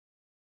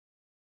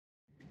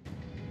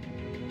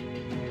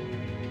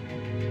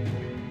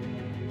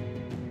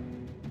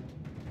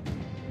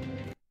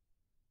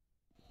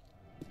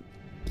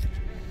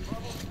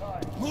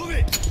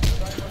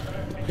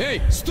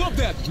Hey, stop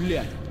that,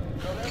 блядь!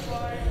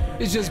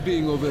 It's just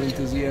being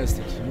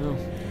over-enthusiastic, you know?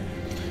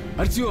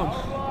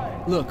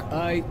 Artyom, look,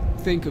 I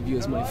think of you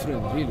as my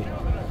friend, really.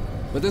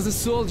 But as a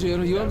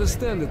soldier, you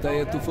understand that I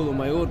had to follow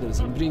my orders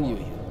and bring you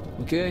here,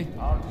 okay?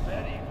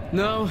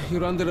 Now,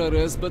 you're under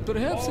arrest, but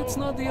perhaps it's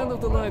not the end of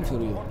the line for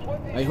you.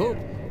 I hope.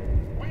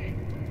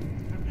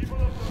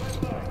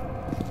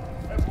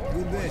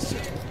 Good day, sir.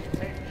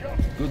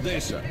 Good day,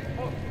 sir.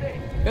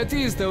 At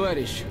ease,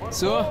 товарищ.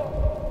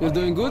 So, you're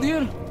doing good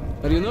here?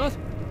 Are you not?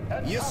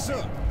 Yes,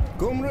 sir.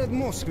 Comrade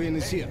Moskvin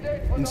is here,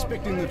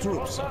 inspecting the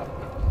troops.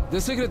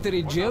 The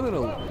Secretary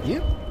General?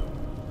 Yep.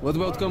 What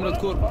about Comrade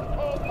Corbett?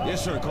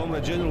 Yes, sir.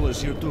 Comrade General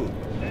is here too.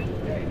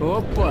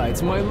 Oppa,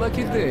 it's my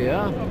lucky day,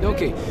 huh?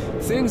 Okay,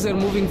 things are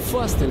moving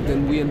faster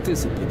than we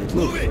anticipated.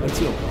 Look,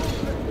 Artyom,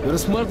 you're a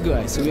smart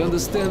guy, so you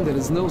understand there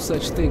is no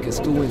such thing as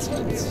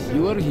coincidence.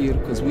 You are here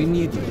because we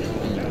need you.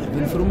 You have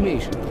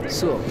information.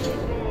 So,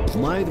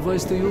 my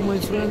advice to you, my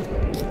friend,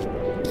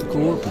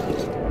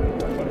 cooperate.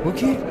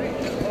 Okay?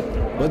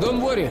 But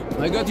don't worry,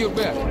 I got your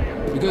back.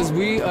 Because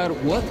we are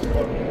what?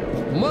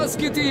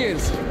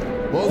 Musketeers!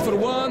 All for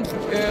one,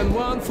 and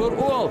one for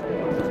all.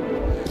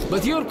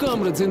 But your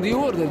comrades in the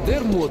Order,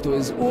 their motto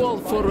is all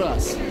for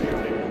us.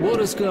 War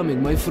is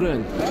coming, my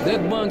friend.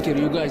 That bunker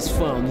you guys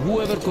found,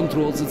 whoever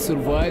controls it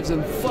survives,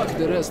 and fuck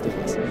the rest of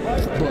us.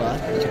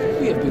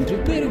 But we have been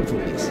preparing for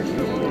this.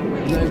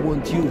 And I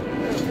want you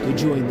to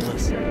join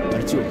us,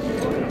 Artyom.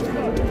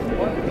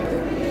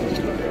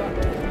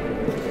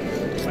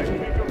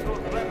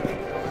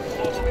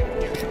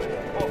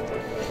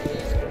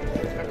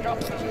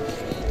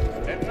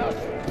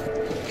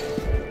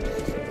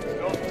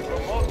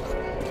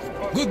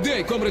 Good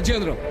day, Comrade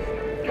General.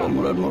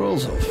 Comrade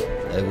Morozov,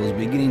 I was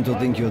beginning to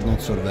think you had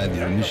not survived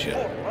your mission.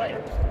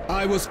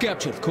 I was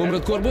captured,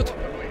 Comrade Corbett.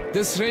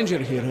 This ranger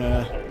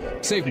here,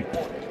 saved me.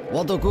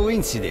 What a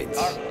coincidence.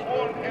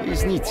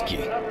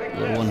 Isnitsky,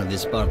 you're one of the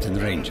Spartan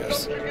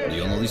Rangers. Do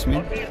you know this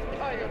man?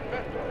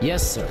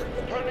 Yes, sir.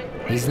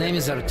 His name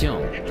is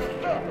Artem.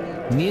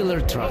 Miller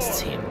trusts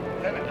him.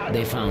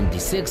 They found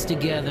D6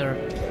 together.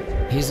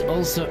 He's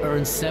also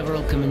earned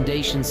several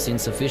commendations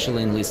since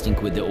officially enlisting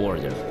with the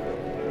Order.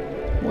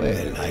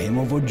 Well, I am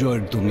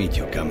overjoyed to meet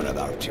you, Comrade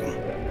Artyom.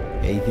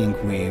 I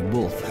think we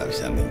both have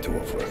something to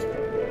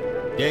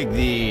offer. Take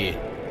the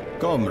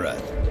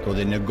comrade to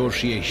the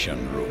negotiation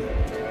room.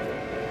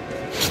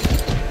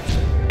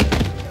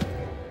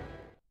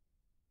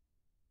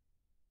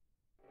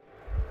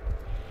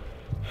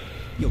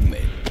 Young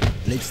man,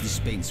 let's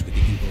dispense with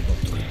the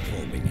introductory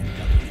probing and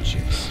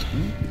calculations.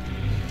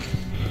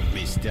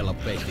 This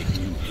telepathic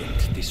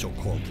mutant, the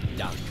so-called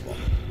Dark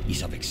One,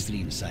 is of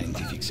extreme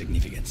scientific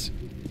significance.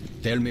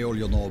 Tell me all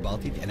you know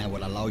about it, and I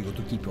will allow you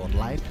to keep your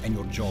life and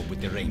your job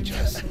with the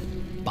Rangers.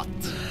 But,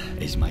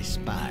 as my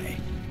spy,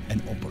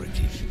 an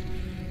operative.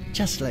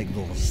 Just like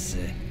those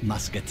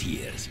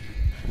musketeers.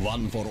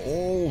 One for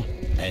all,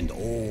 and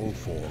all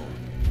for...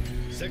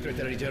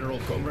 Secretary General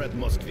Comrade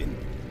Moskvin.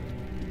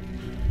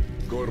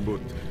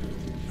 Corbett,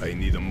 I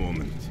need a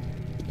moment.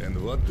 And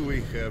what do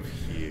we have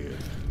here?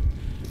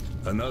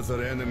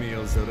 Another enemy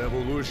of the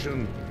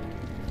revolution?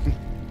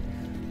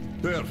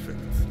 Perfect.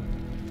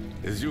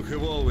 As you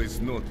have always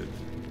noted,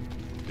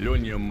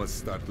 Lyonya must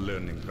start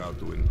learning how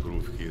to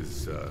improve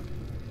his,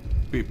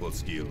 people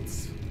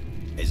skills.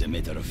 As a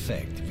matter of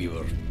fact, we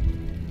were...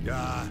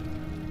 Yeah,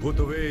 put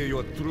away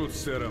your truth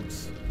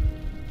serums.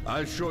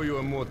 I'll show you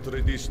a more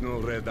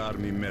traditional Red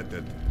Army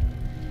method.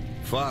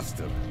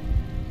 Faster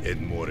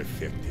and more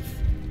effective.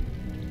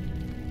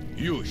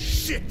 You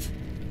shit!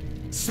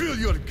 Spill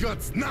your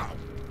guts now!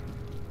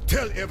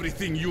 Tell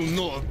everything you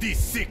know of these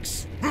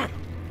six! Huh?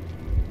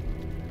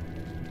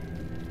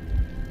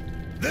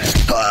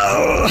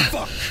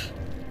 Fuck!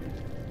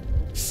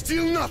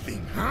 Still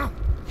nothing, huh?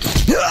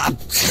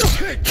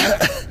 Hey,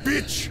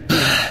 bitch!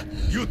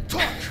 You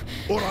talk,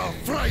 or I'll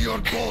fry your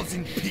balls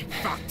in pig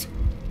fat!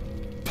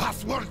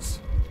 Passwords?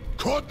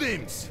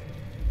 Codenames?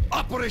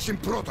 Operation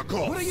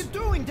protocols? What are you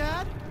doing,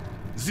 Dad?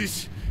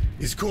 This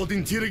is called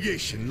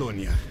interrogation,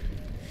 Lyonya.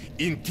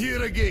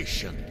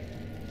 Interrogation.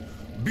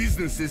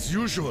 Business as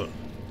usual.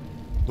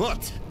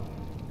 What?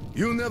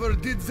 You never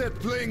did that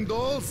playing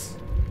dolls?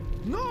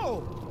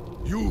 No!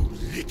 You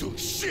little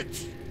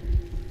shit!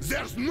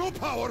 There's no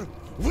power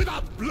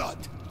without blood!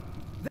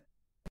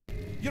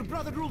 Your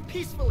brother ruled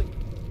peacefully,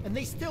 and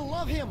they still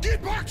love him!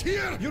 Get back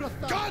here! You're a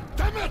thug! God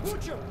damn it!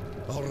 Butcher!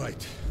 All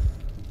right.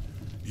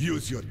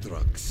 Use your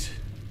drugs.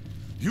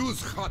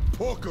 Use hot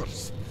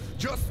pokers.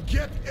 Just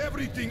get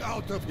everything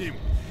out of him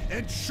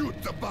and shoot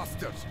the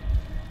bastard.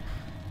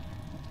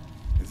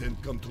 And then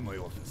come to my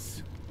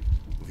office.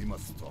 We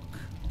must talk.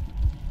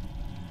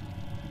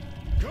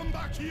 Come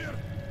back here!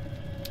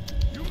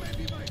 You may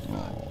be my son.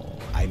 Oh,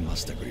 I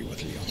must agree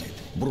with Leonid.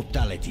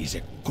 Brutality is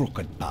a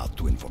crooked path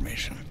to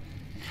information.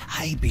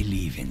 I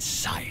believe in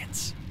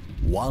science.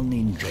 One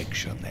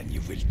injection and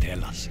you will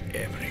tell us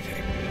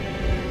everything.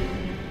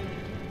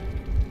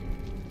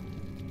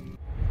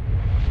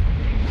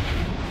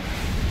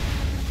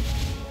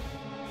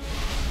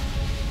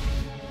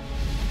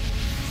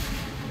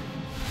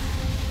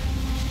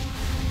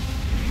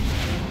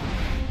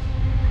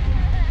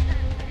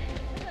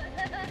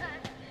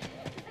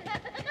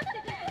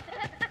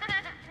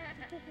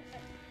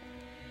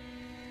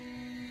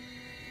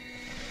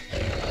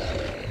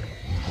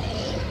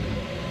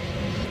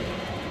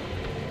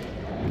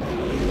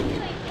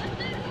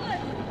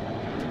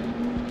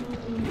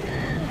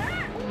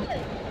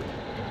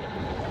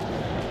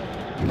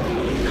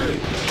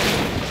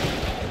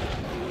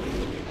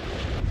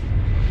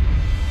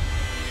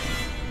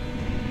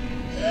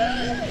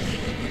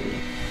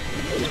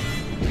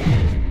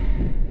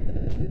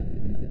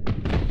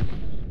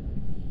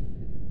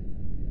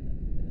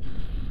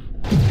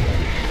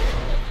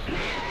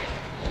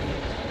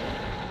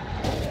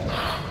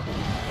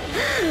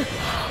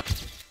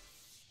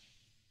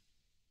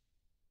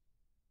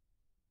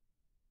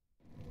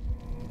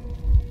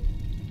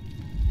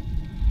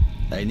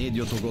 I need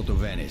you to go to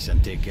Venice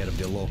and take care of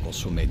the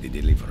locals who made the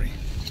delivery.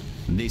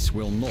 This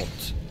will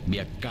not be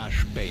a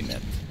cash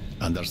payment.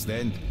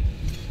 Understand?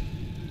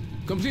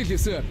 Completely,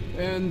 sir.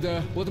 And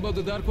what about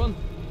the Dark One?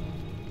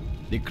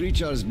 The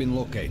creature has been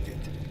located.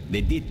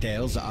 The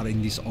details are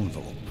in this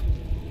envelope.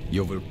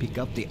 You will pick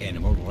up the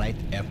animal right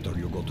after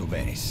you go to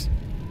Venice.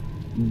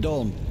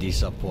 Don't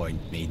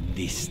disappoint me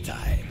this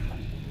time.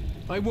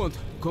 I won't,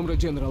 Comrade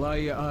General.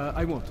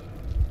 I won't.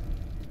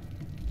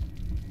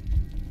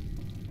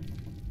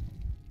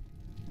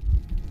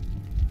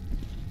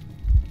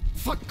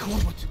 Fuck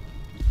Corwood.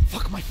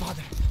 Fuck my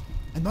father.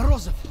 And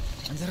Morozov.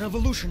 And the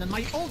revolution and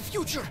my own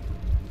future.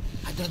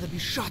 I'd rather be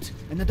shot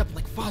and end up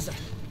like father.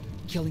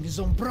 Killing his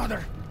own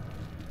brother.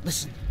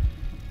 Listen.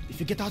 If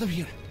you get out of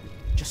here,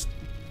 just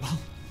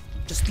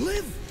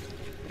live.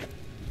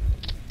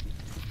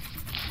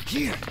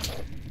 Here.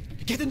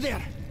 Get in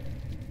there.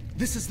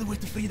 This is the way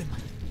to freedom.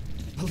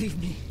 Believe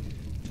me,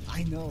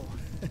 I know.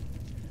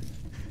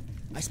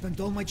 I spent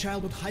all my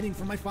childhood hiding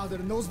from my father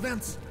in those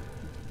vents.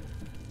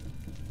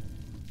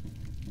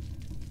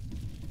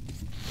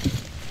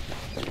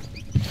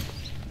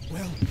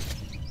 Well,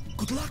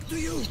 good luck to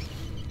you.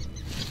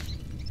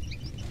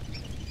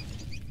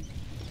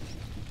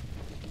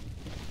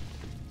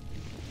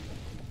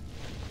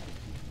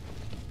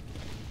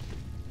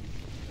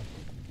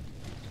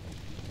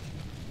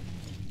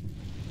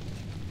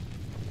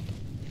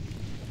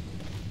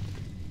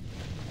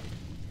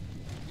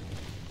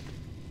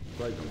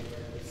 Right.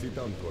 Sit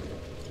down, Corbett.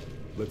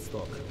 Let's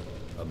talk.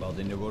 About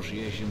the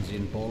negotiations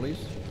in Polis?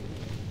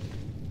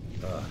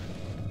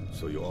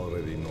 So you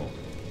already know.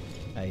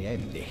 I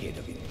am the head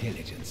of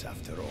intelligence,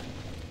 after all.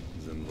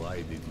 Then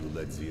why did you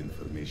let the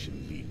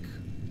information leak?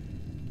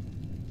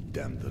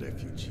 Damn the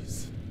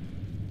refugees.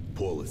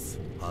 Polis,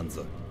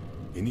 Hansa,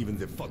 and even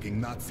the fucking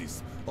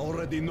Nazis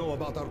already know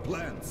about our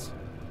plans.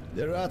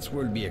 The rats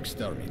will be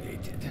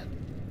exterminated.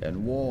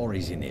 And war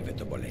is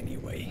inevitable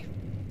anyway.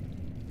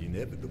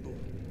 Inevitable.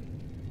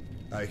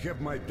 I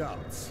have my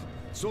doubts.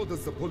 So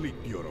does the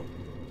Politburo.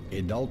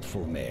 A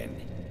doubtful man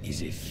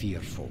is a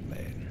fearful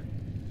man.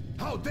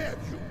 How dare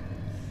you!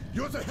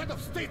 You're the head of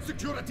state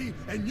security,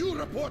 and you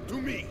report to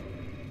me!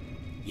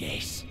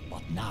 Yes,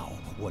 but now,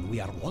 when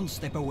we are one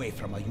step away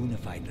from a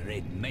unified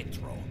Red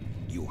Metro,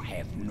 you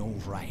have no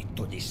right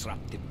to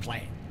disrupt the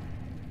plan.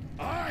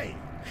 I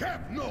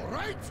have no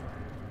right?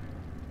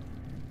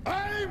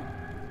 I'm...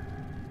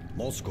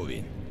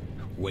 Moscovin,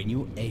 when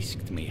you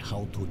asked me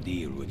how to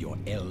deal with your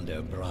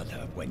elder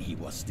brother when he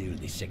was still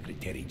the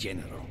Secretary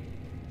General,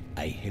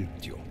 I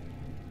helped you.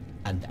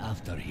 And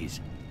after his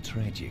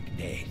tragic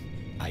death,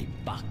 I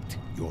backed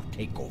your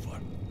takeover.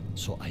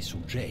 So I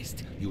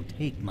suggest you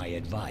take my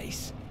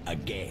advice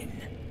again.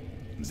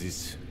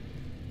 This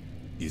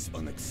is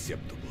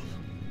unacceptable.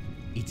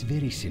 It's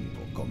very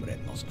simple,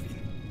 Comrade Moskvin.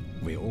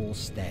 We all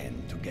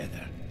stand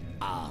together,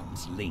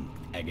 arms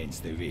linked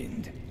against the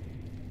wind.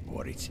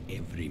 Or it's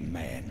every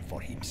man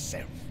for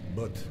himself.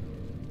 But,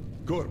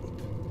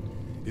 Corbett,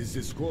 is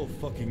this whole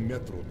fucking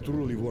metro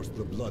truly worth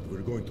the blood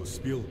we're going to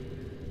spill?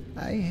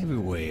 I have a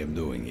way of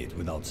doing it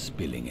without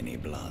spilling any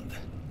blood.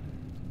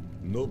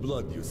 No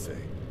blood, you say?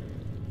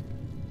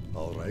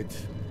 All right.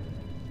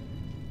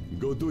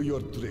 Go do your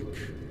trick.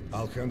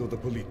 I'll handle the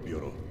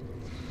Politburo.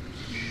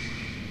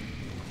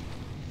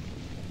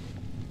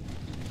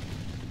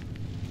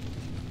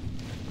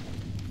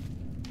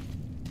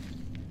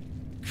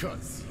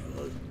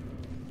 Casual.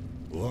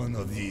 One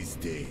of these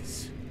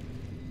days.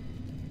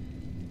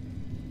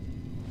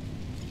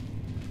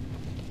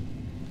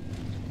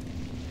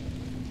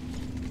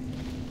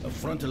 A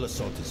frontal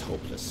assault is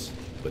hopeless.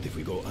 But if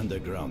we go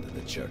underground in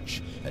the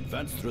church,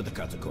 advance through the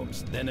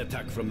catacombs, then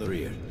attack from the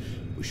rear,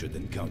 we should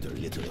encounter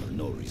little or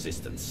no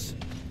resistance.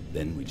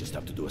 Then we just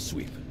have to do a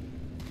sweep.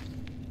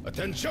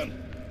 Attention!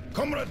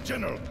 Comrade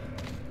General!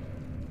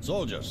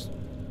 Soldiers,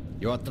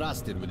 you are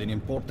trusted with an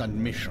important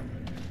mission.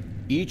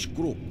 Each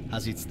group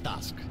has its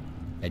task,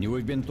 and you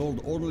have been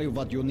told only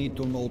what you need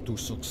to know to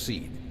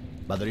succeed.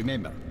 But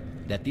remember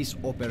that this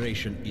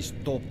operation is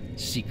top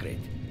secret,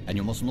 and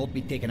you must not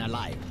be taken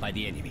alive by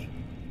the enemy.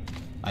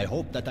 I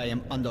hope that I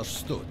am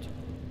understood.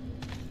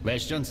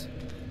 Questions?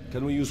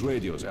 Can we use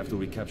radios after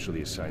we capture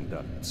the assigned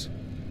targets?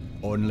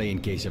 Only in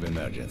case of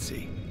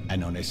emergency,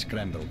 and on a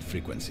scrambled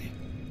frequency.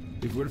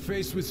 If we're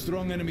faced with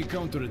strong enemy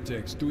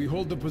counterattacks, do we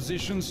hold the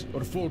positions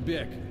or fall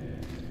back?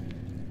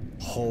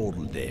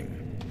 Hold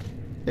them.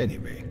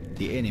 Anyway,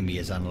 the enemy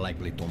is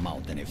unlikely to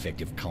mount an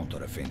effective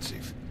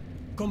counteroffensive.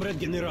 Comrade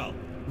General,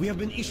 we have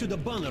been issued a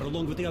banner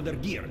along with the other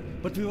gear,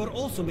 but we were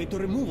also made to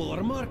remove all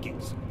our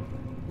markings.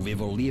 We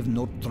will leave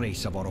no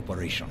trace of our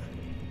operation.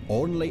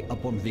 Only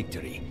upon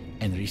victory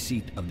and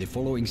receipt of the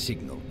following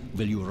signal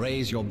will you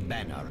raise your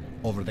banner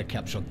over the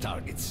captured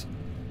targets.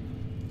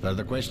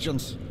 Further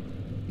questions?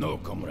 No,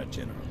 Comrade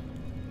General.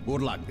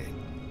 Good luck then.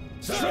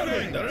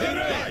 Serving the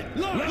red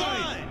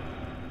line!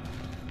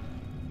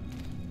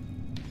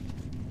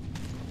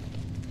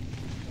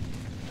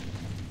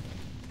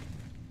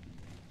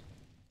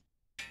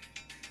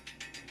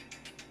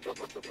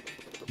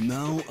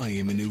 Now I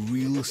am in a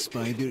real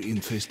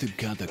spider-infested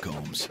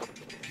catacombs,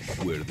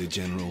 where the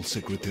General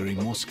Secretary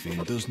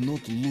Moskvin does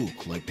not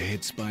look like the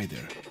head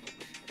spider.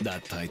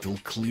 That title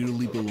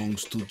clearly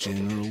belongs to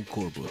General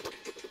Korbut.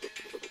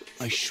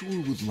 I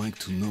sure would like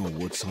to know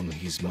what's on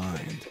his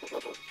mind.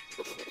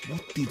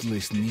 What did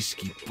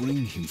Lesnitsky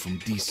bring him from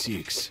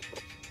D6?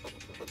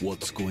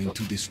 What's going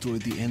to destroy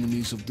the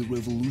enemies of the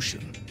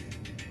revolution?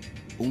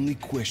 Only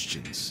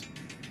questions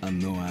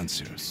and no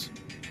answers.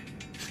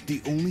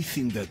 The only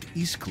thing that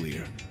is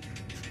clear,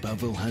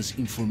 Pavel has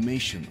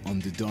information on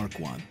the Dark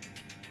One,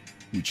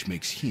 which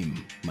makes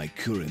him my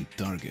current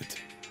target.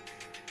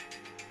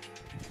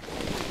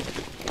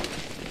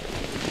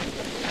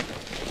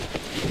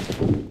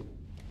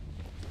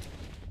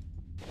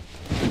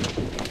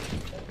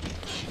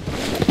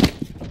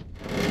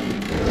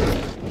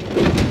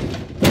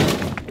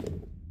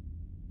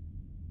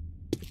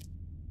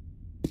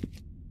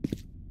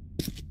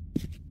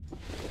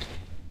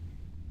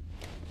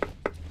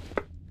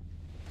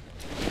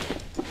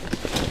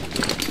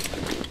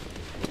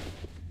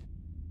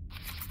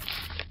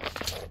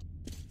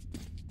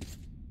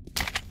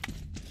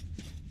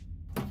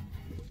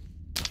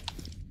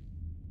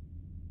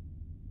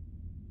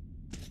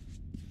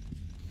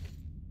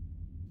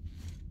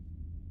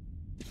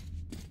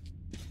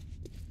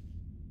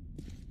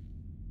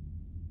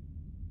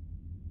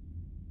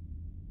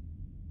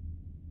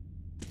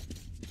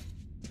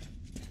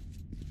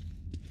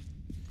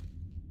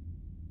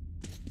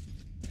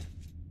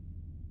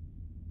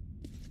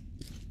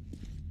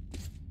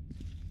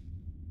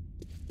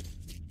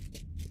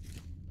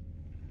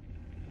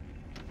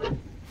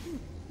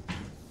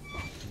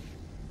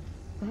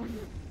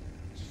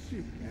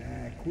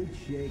 Quit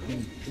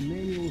shaking. The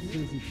manual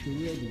says it's the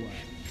red wire,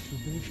 so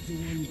that's the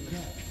one you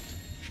cut.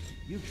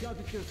 You cut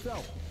it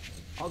yourself.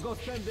 I'll go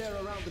stand there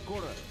around the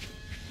corner.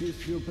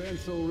 Kissed your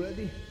pants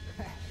already?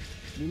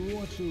 Then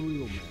what's a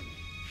real man?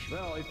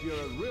 Well, if you're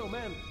a real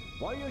man,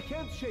 why are your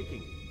hands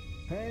shaking?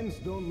 Hands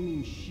don't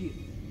mean shit.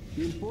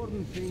 The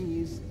important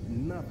thing is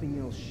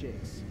nothing else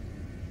shakes.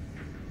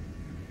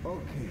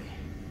 Okay.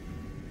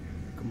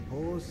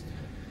 Composed.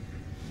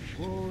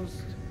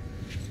 Composed.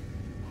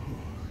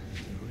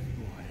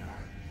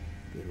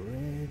 The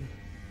red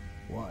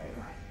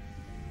wire.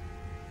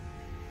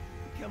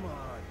 Come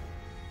on.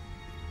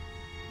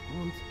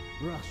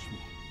 Don't rush me.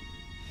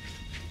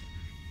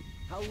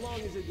 How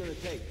long is it gonna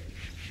take?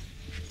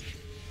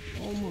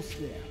 Almost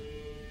there.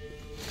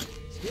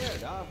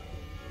 Scared, huh?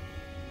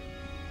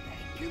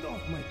 Get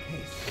off my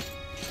case.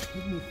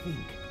 Let me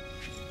think.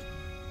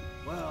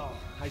 Well,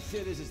 I see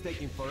this is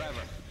taking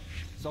forever.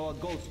 So I'll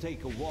go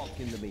take a walk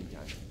in the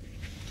meantime.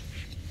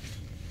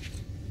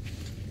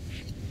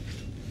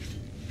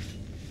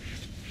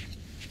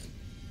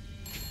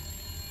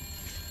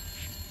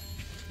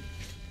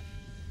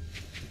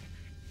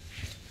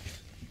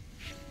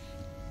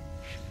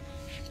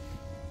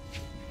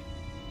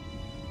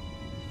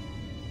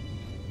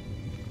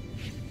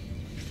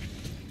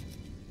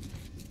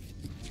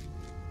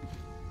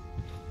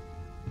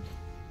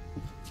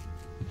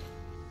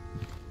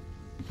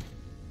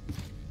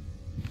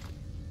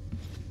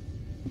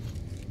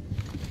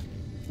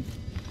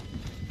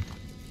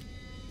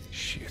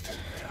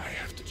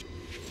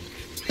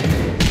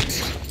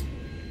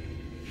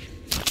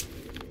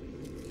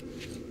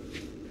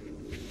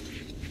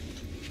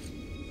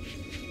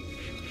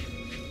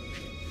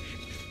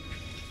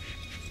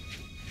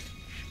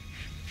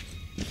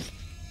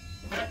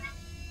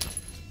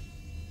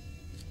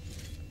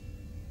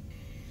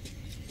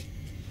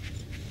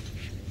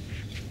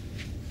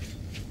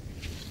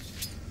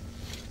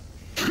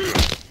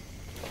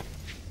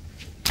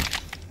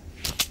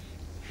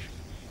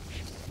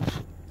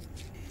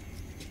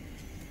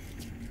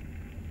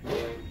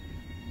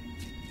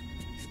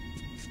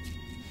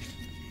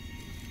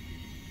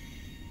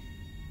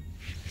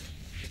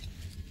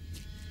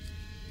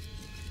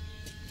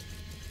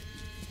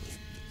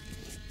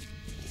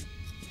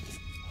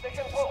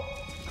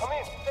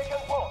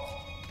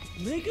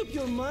 Make up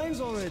your minds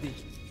already.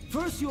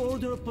 First you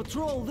order a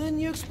patrol, then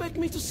you expect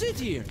me to sit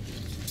here.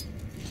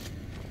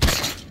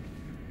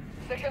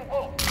 Second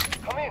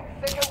post. Come in.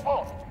 Second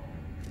post.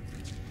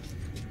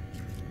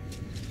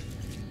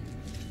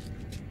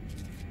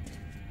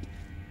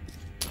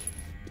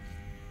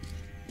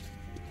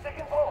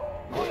 Second post.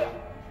 Kuya,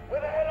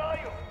 where the hell are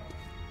you?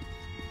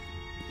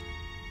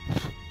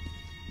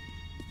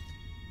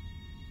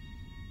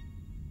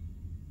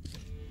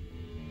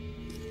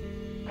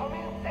 Come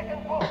in.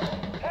 Second post.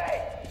 Hey!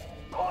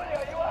 Kolya,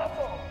 you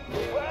asshole!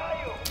 Where are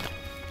you?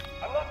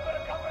 I'm not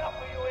gonna cover up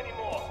for you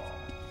anymore!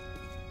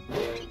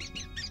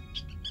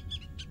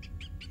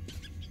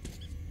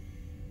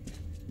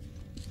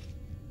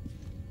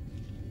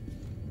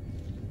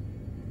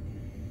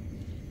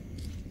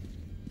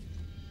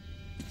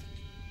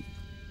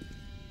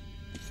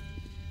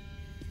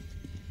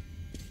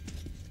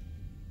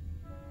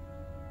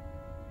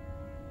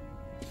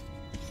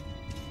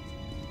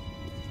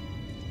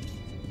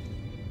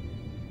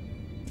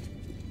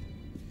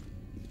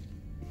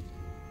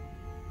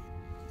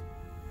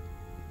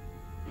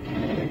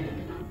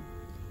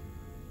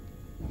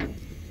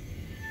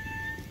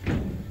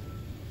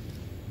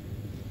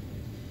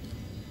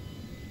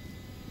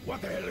 What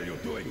the hell are you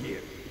doing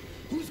here?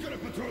 Who's gonna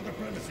patrol the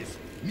premises?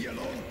 Me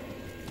alone?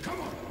 Come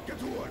on, get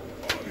to work,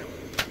 all of you!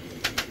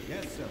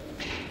 Yes, sir.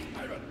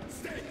 Ivan,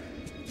 stay!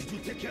 Did you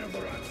take care of the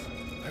rats?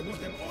 I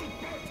want them all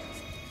burnt!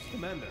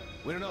 Commander,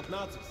 we're not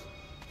Nazis.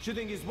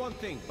 Shooting is one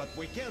thing, but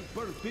we can't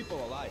burn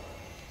people alive.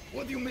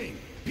 What do you mean?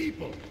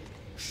 People?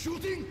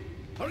 Shooting?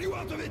 Are you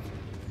out of it?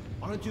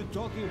 Aren't you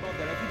talking about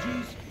the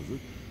refugees?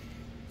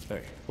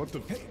 Hey, what the...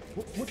 Hey,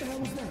 what the hell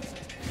was that?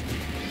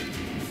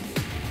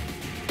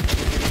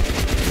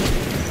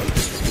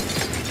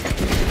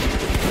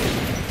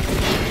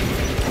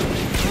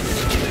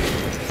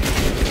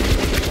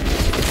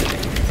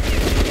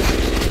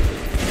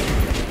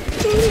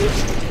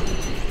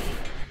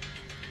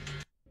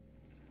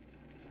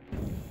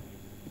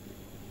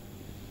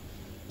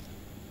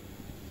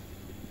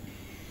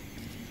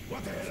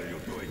 What the hell are you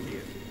doing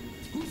here?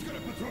 Who's gonna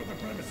patrol the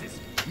premises?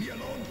 Me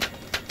alone?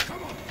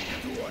 Come on,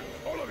 get to work,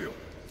 all of you!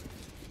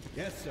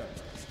 Yes, sir.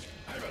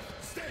 Ivan,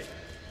 stay!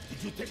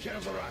 Did you take care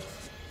of the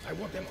rats? I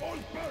want them all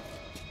burnt!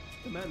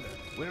 Commander,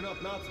 we're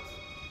not Nazis.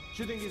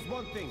 Shooting is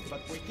one thing,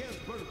 but we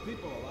can't burn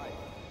people alive.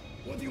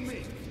 What do you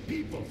mean?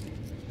 People?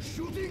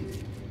 Shooting?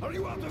 Are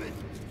you out of it?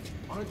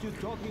 Aren't you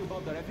talking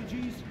about the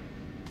refugees?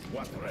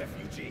 What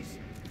refugees?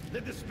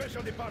 Let the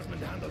special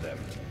department handle them.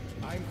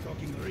 I'm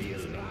talking real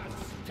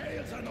rats,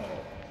 tails and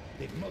all.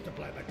 They've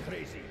multiplied like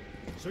crazy.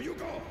 So you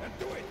go and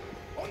do it!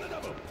 On the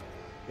double!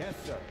 Yes,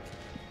 sir.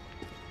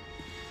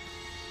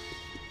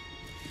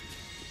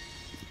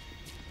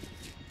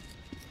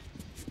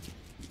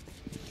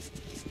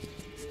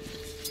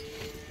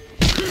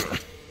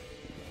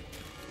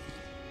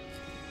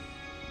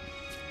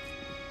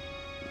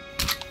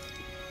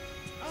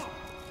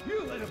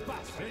 You little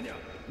bastard!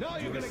 Now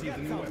you're gonna get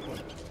some.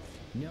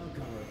 No,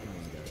 Colonel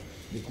Commander.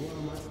 The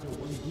Quartermaster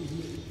won't give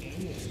you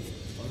anything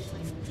or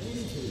sign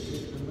any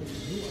papers unless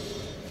you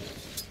are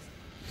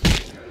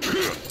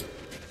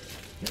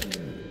It's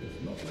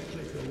not my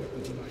place to work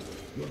with tonight.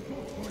 You're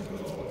both going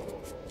to the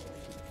hole.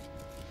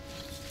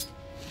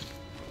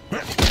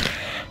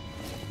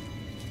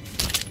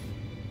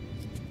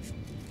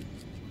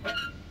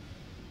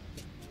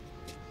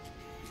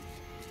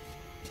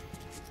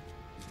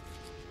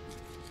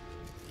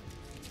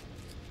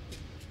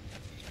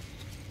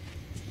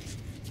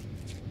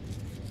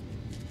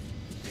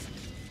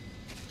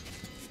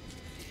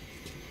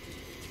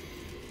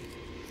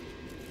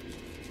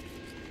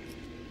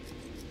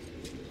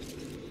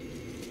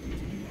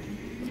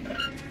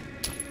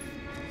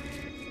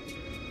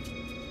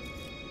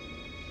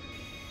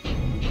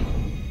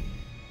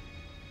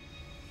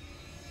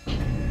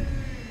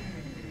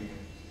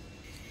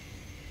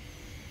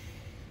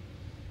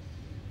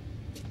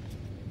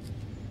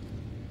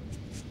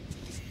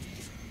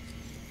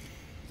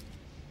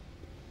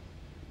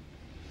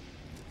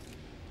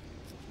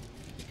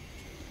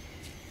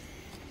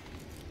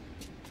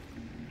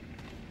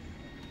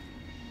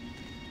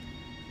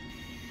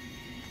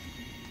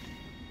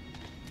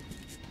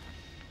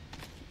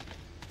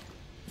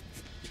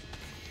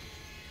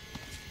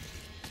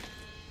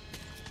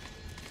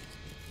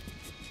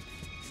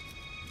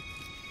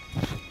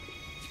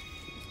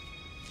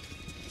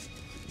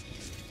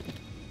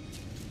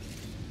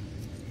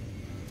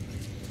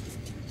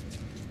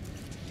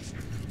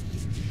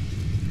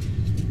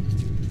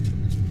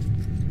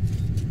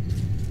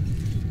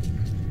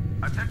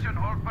 Attention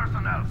all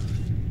personnel.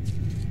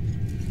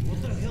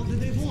 What the hell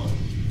did they want?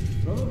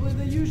 Probably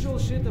the usual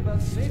shit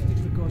about safety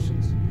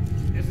precautions.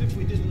 As if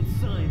we didn't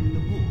sign in the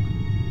book.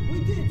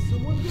 We did, so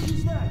what good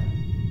is that?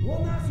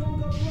 One asshole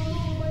got run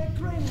over by a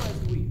crane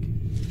last week.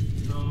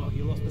 No,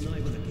 he lost an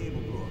eye when the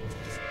cable broke.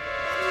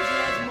 That was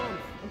last month.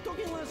 I'm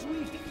talking last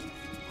week.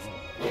 Oh,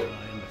 well,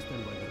 I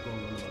understand why they're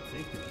going on about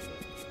safety like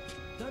that.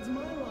 That's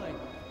my line.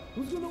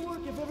 Who's gonna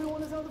work if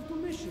everyone is out of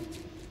commission?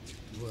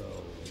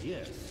 Well,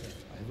 yes.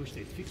 I wish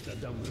they'd fix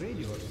that damn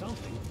radio or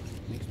something.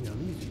 Makes me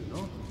uneasy, you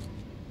know?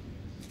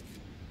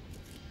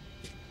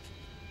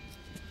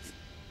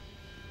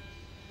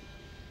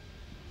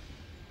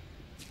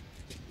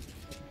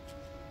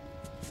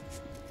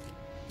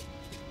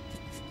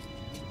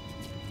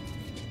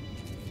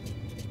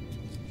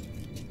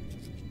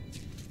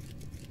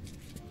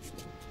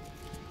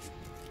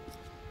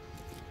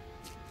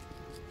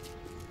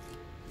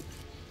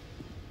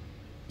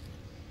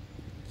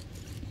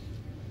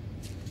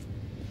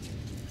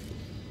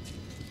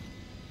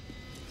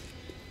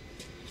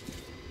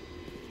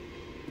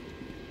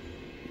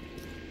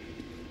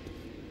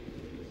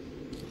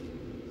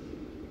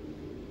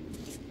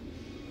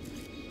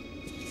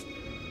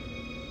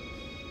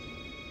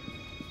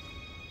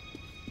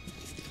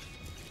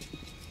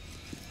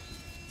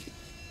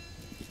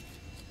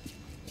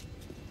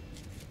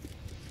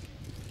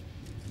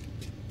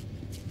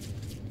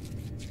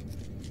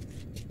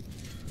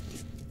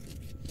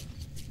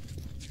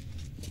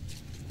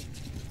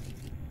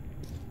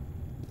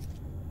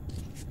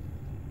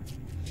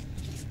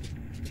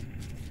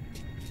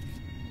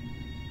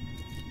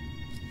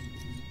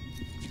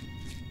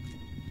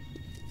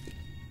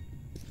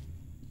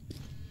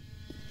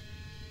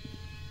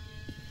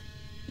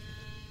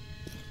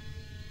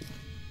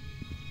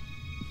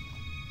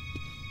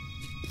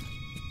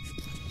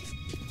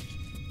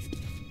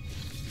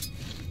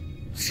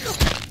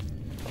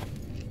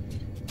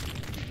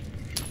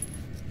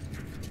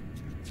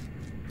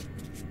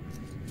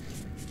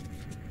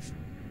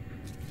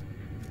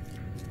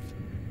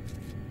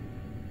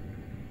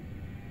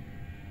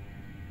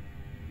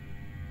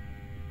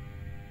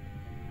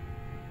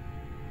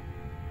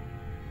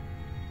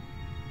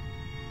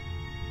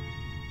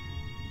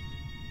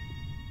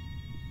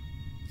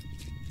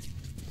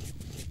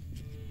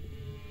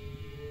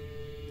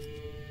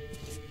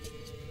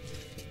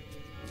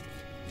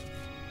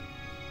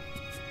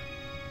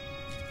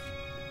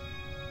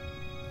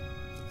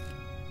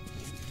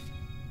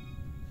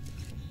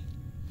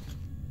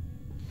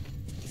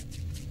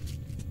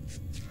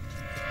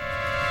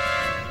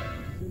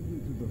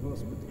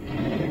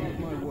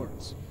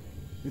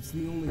 It's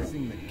the only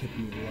thing that kept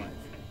me alive.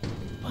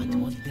 But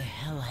what the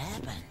hell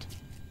happened?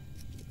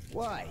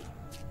 Why?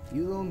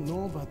 You don't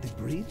know about the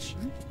breach?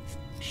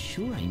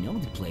 Sure, I know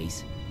the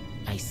place.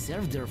 I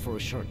served there for a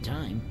short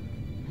time.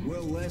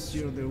 Well, last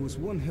year there was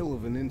one hell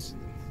of an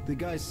incident. The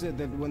guy said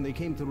that when they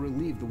came to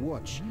relieve the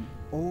watch,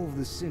 all of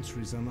the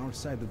sentries on our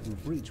side of the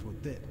breach were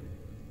dead.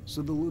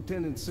 So the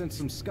lieutenant sent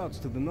some scouts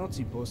to the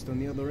Nazi post on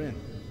the other end.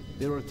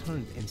 They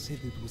returned and said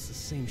it was the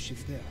same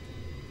shit there.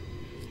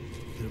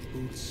 Their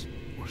boots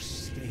were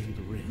stained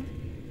red,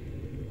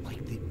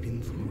 like they'd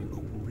been through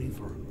a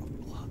river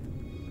of blood.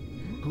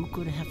 Who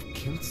could have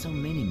killed so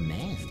many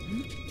men?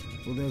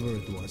 Whatever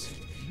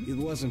it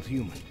wasn't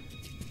human.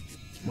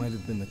 Might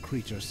have been a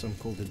creature some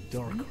called a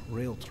dark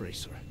rail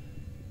tracer.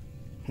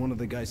 One of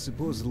the guys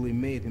supposedly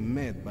made him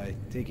mad by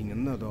taking a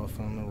nut off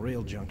on a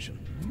rail junction.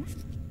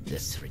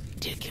 That's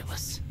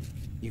ridiculous.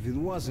 If it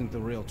wasn't the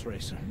rail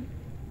tracer,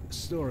 the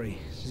story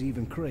is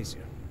even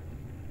crazier.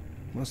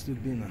 Must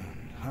have been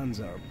a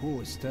Hansa or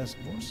Polish task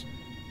force.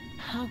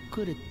 How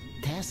could a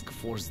task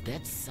force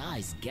that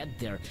size get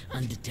there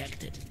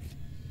undetected?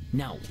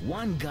 Now,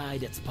 one guy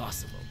that's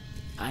possible.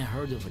 I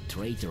heard of a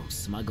traitor who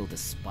smuggled a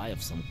spy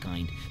of some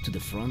kind to the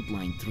front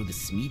line through the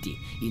Smithy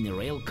in a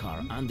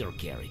railcar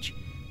undercarriage.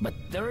 But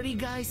 30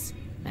 guys?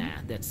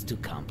 Nah, that's too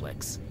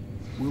complex.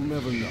 We'll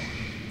never know,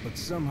 but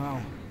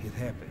somehow it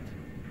happened.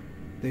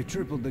 They've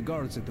tripled the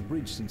guards at the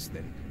bridge since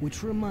then,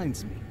 which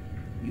reminds me,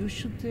 you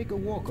should take a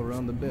walk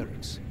around the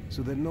barracks,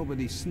 so that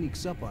nobody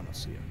sneaks up on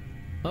us here.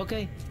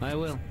 Okay, I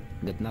will.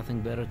 Got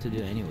nothing better to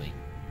do anyway.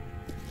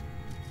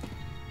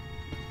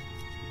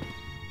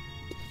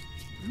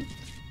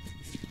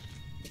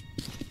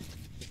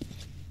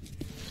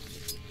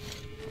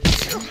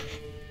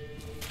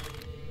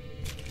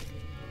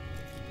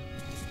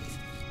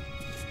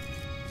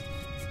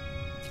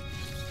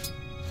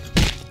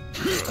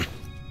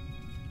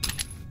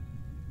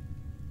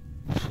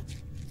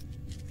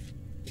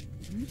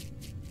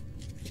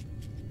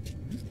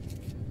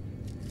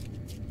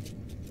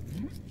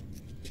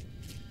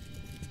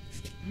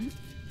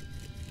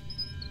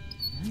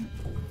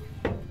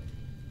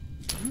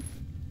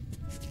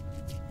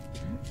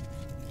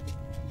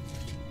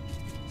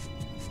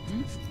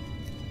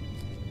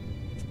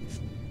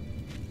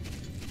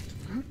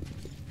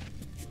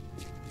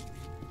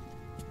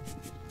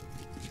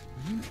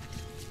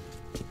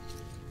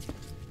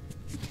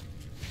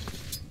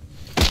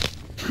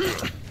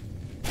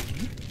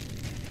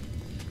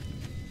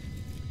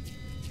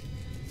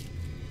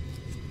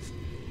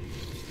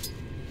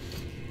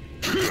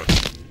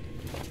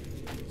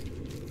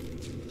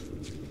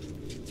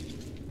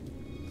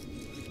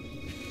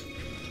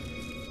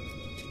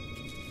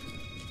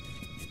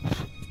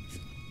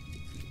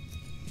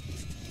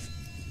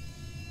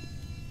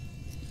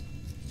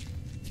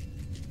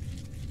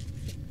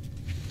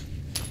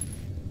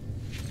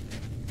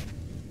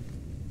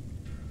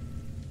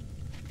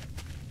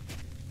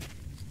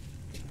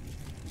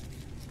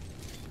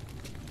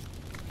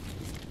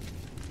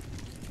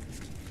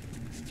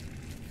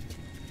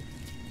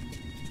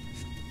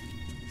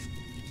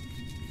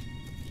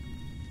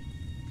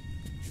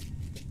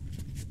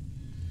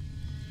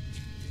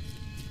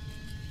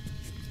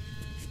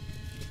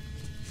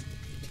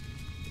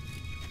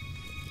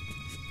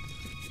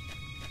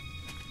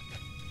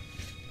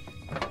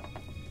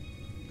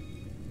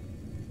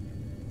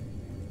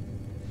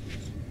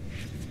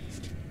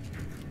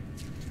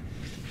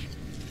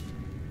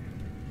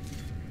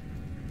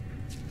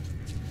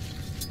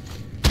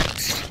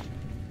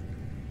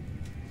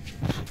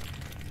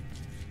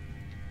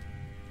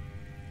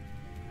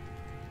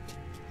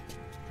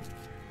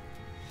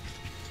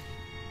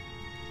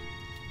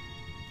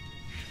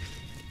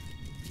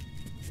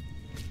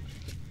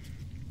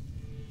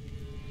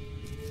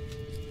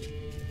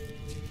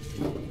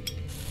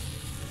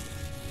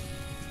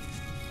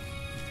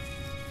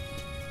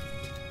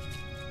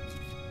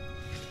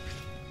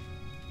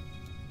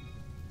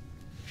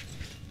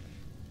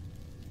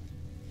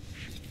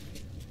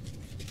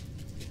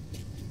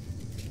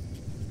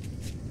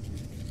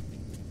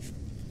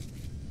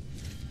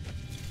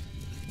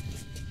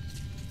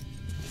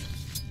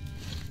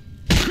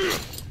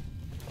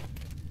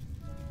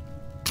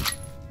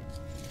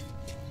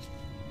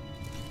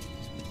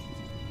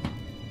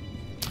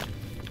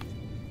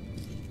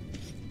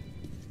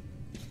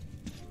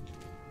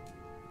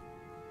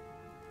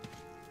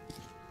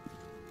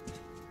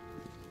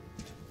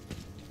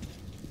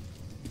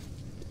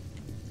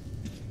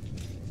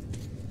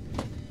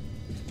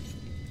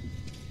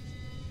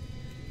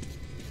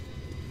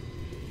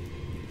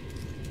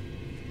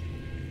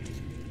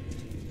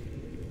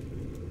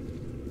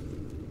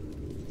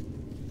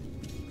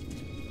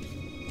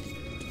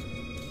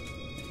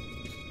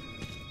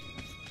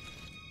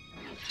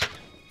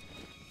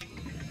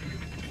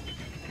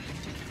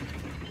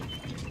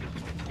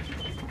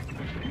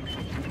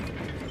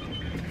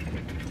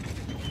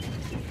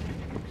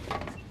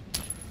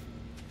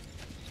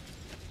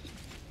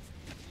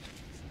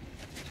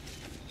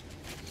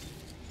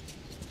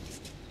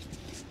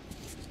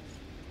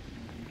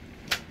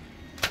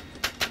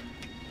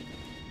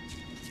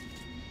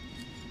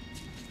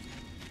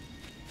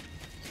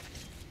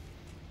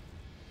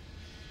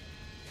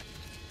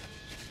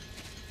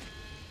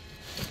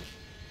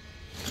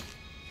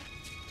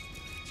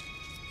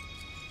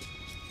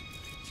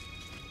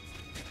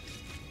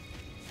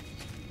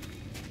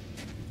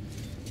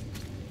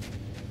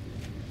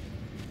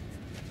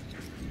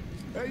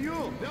 Hey,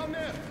 you! Down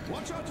there!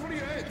 Watch out for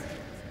your head!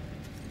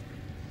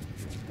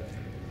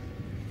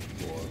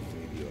 More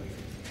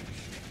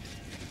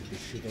radioactive.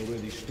 This shit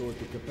already stored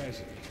to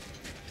capacity.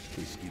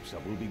 This keeps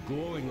up, we'll be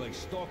glowing like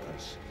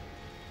stalkers.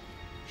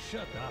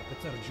 Shut up,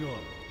 it's our job.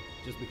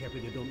 Just be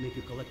happy they don't make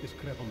you collect this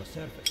crap on the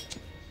surface.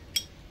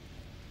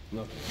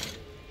 Look,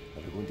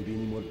 are there going to be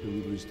any more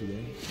deliveries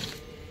today?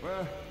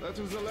 Well, that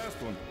was the last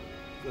one.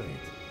 Great.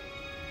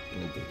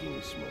 I'm taking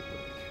a small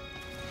break.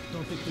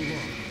 Don't take too long.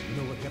 You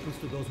know what happens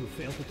to those who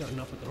fail to turn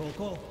up at roll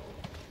call?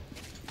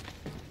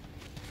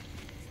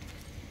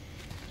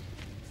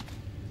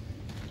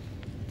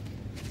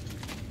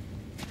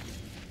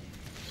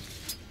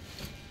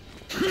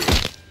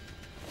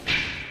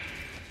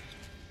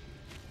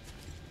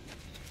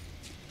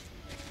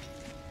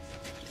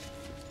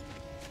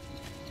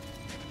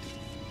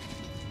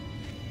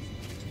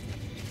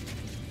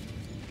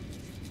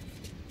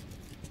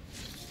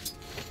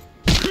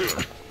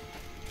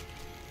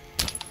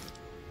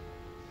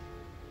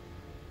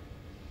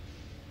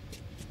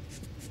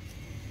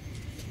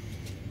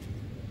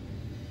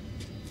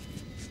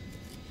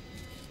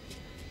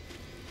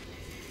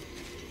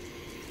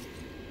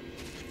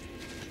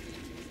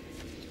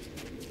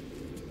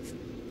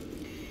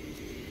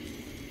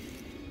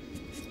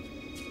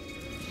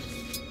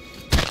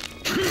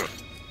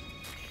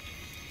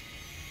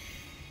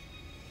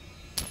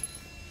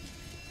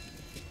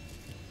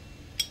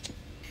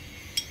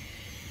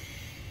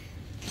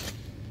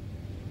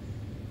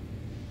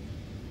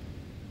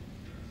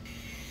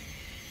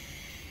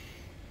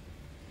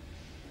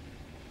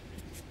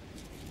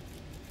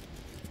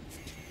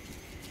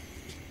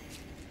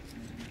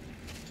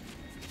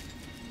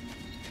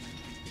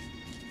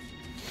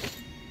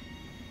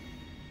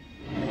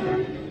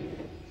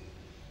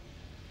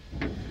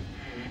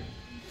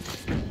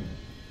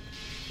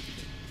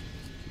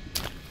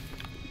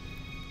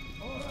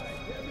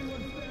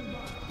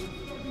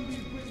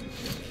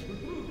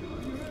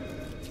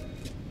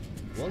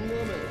 One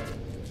moment.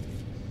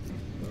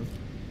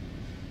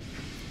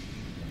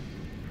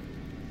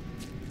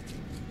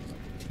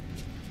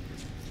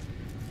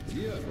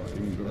 Yeah,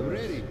 I'm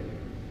ready.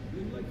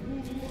 Then let's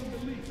move along the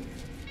lead.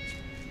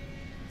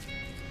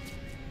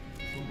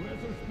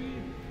 Compressor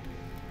speed.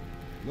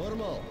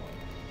 Normal.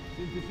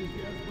 Synthesis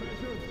gas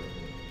pressure.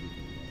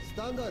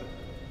 Standard.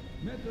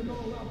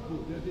 Methanol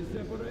output at the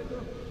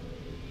separator.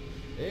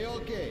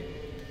 Okay.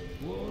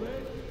 Flow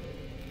rate.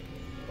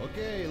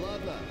 Okay,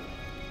 ладно.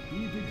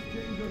 Heat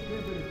exchanger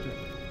temperature.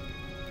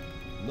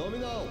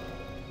 Nominal.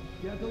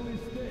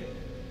 Catalyst state.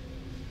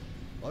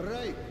 All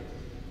right.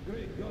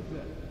 Great, got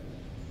that.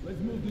 Let's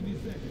move to the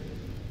second.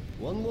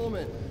 One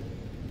moment.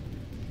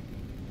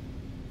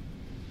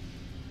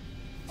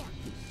 Fuck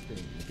this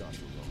thing, got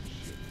the wrong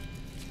shit.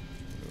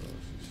 Oh,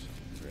 this is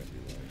some crappy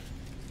life.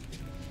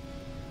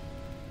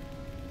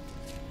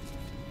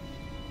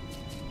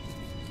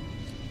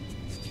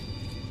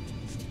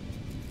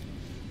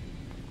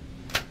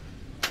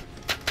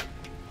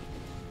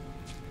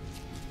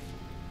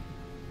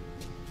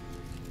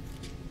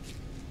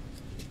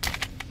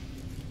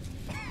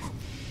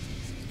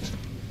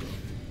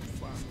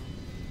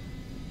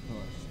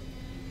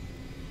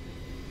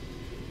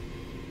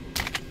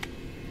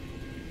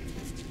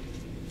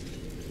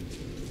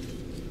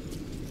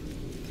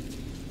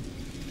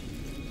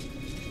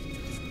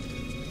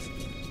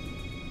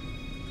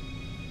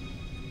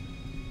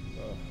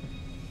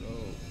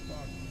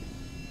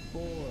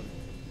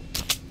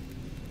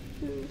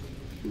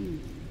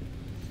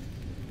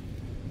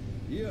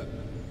 Yeah,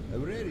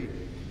 I'm ready.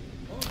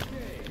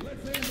 Okay,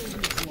 let's handle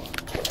this one.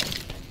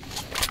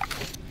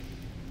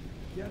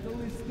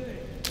 Catalyst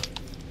state.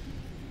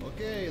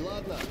 Okay,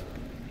 ладно.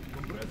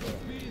 Compressor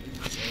speed.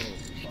 Oh,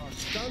 fuck.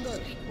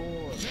 Standard.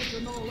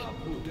 Methanol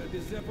output at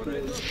the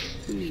separator.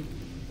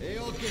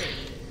 Okay.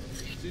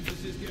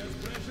 Synthesis gas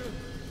pressure.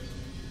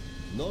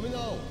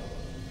 Nominal.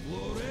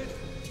 Flow rate.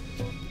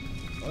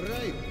 All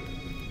right.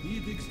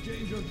 Heat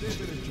exchanger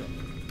temperature.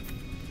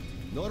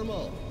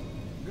 Normal.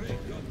 Great,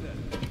 got that.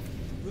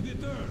 To the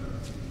turn.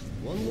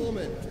 One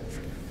moment.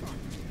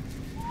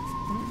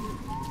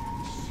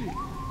 Shit.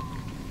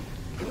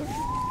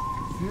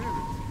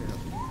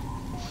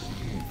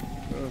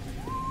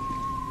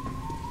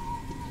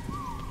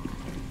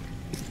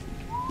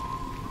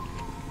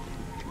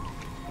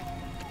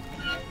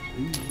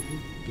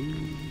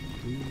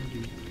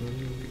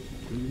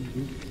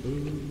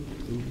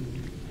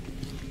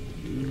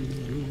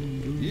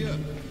 Yeah,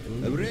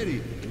 I'm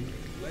ready.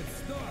 Let's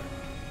start.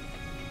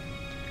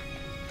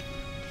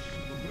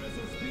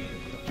 Compressor speed.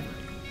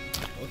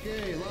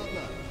 Okay,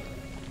 ладно.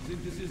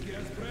 Synthesis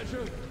gas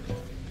pressure.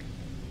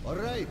 All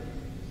right.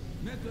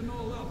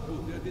 Methanol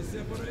output at the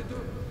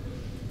separator.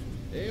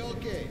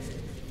 Okay.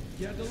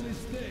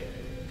 Catalyst state.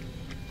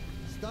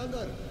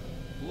 Standard.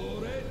 Flow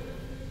rate.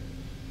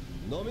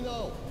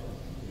 Nominal.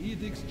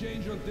 Heat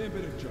exchanger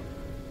temperature.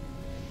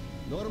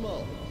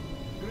 Normal.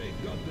 Great,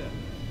 got that.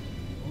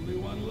 Only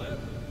one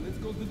left. Let's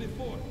go to the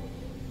fourth.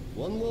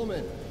 One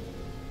moment.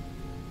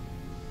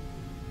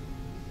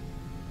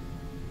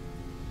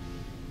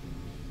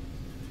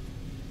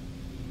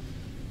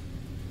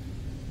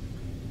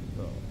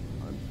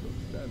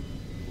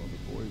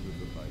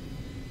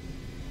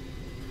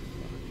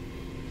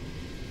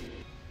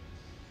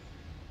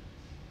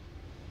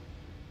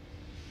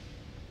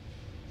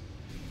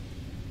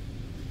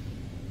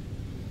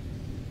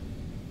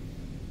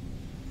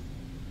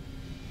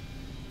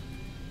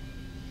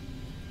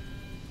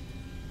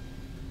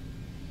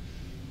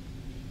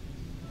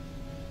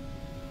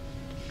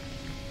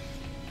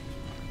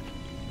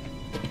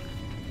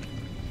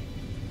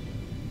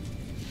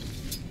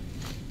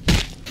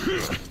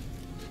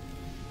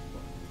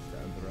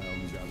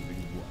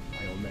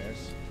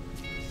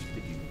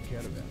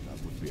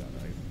 be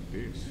alright.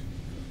 This.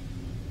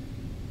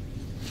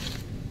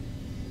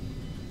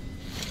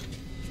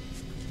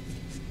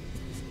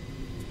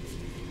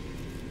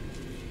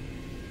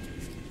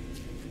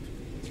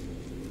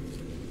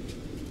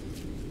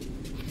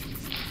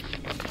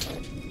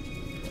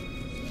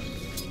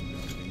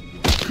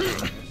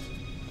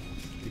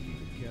 Picking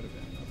the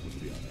caravan up would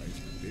be alright.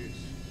 This.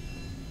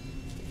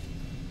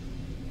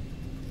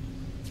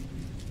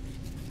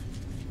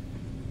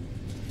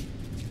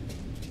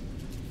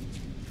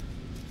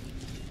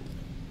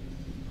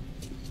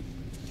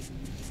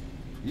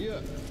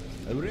 Yeah,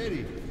 I'm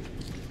ready.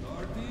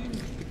 Starting.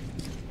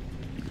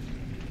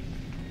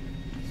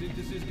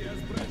 Synthesis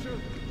gas pressure.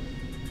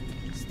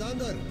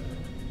 Standard.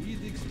 Heat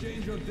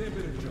exchange or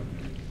temperature.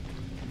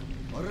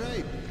 All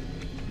right.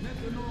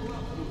 Methanol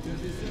output and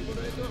the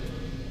separator.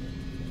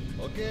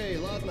 Okay,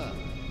 ладно.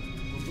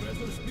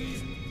 Compressor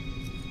speed.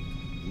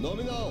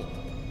 Nominal.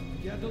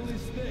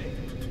 Catalyst state.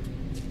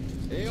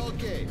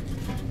 Okay.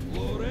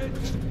 Flow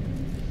rate.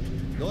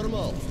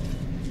 Normal.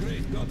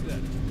 Great, got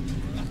that.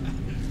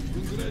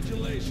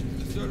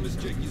 Congratulations, the service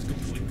check is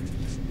complete.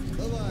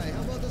 Давай,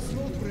 how about a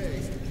smoke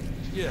break?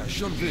 Yeah,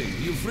 sure thing.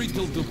 You're free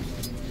till the... I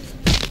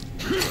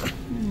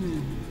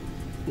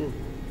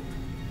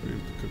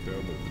have to cut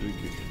down on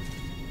drinking.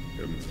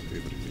 And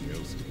everything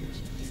else, I guess.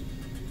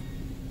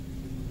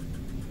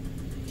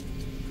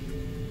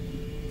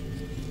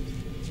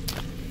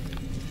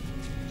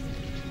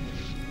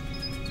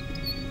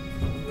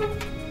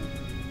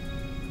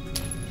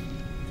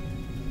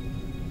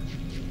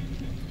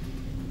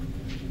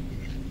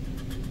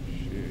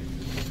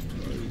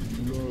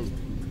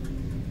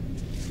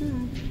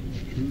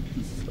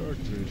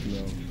 Right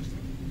now,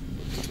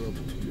 but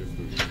trouble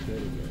yesterday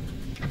caravan.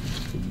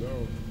 And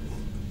now,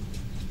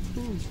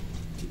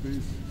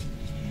 this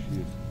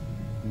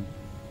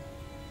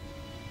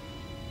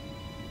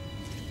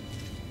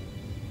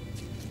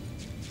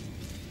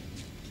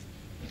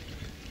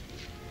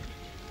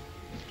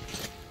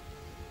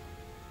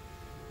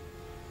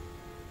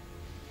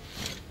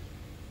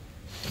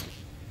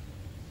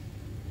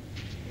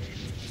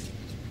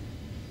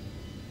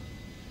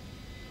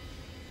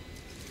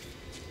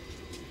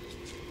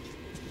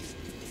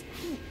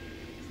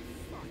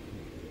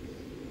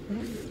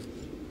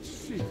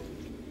shit. Shit.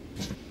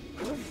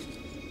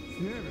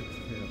 Damn it.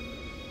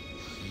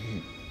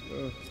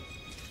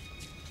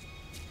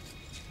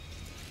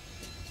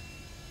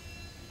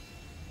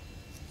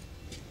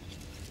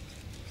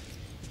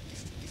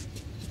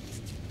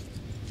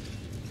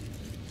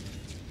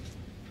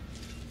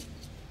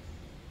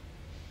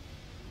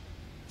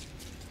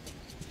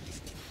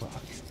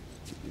 Fuck.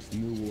 This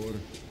new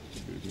water,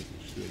 business is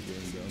still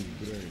going down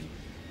the drain.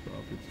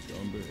 Profits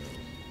gone to hell.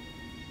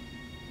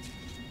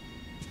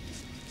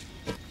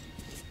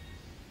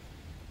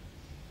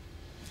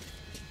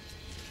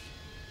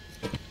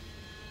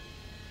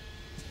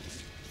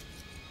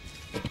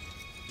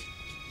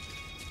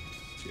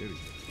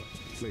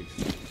 Place.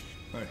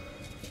 Hey.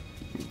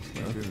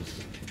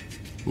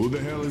 Who the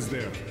hell is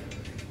there?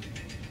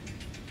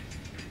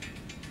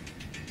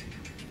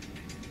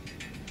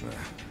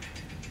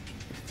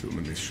 Too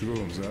many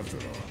shrooms after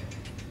all.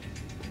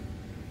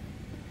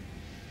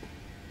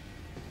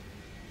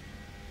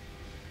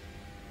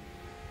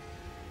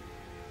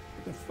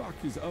 What the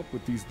fuck is up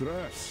with these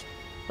drafts?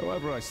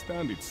 However I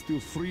stand, it's still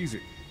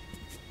freezing.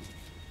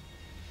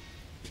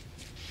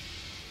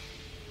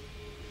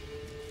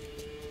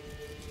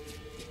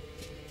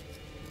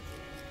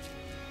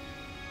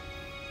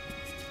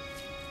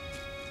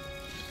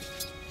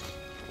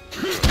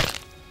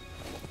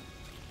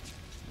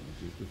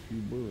 Just a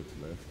few bullets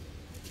left.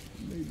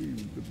 Maybe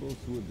the boss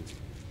would...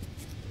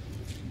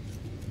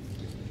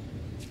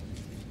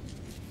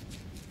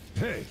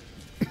 Hey!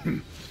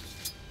 I'm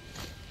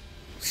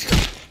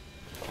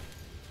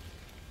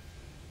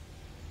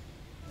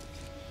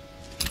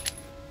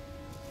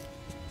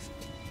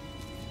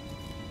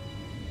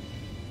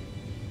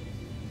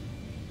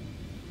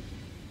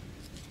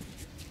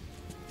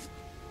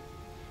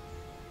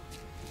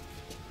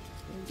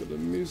gonna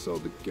miss all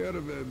the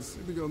caravans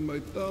sitting on my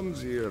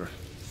thumbs here.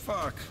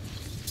 Fuck.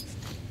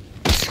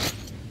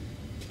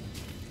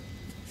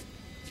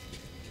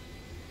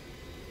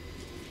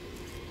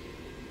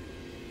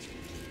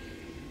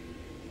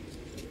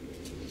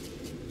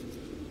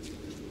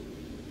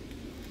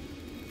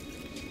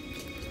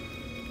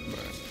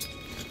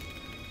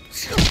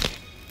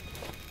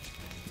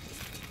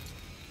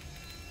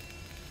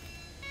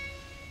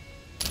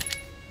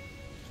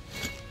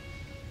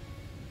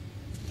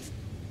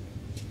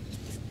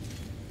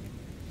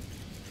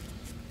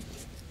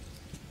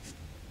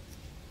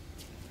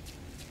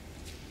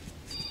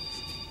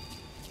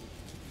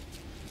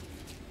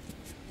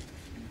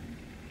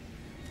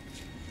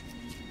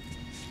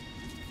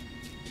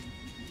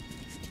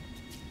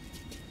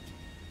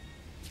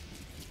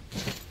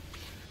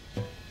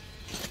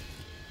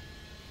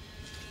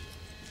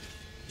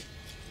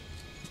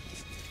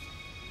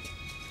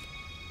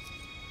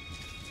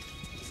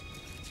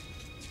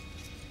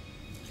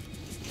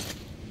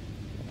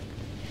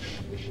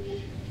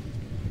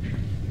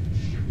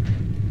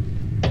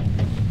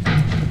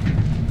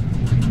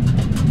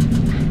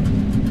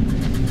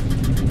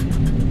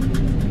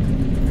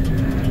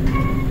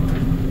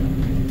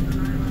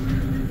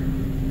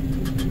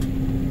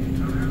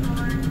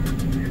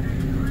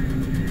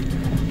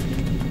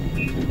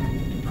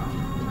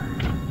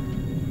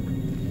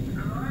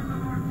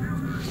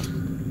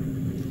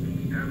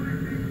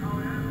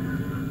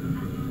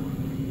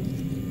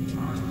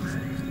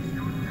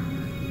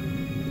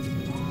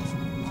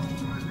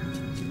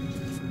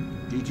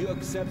 you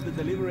accept the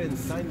delivery and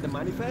sign the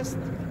manifest?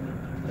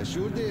 I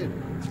sure did.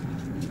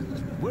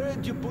 Where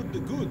did you put the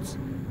goods?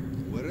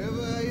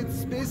 Wherever I had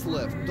space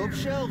left, top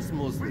shelves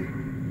mostly.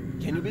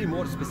 Can you be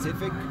more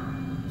specific?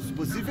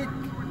 Specific?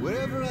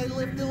 Wherever I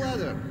left the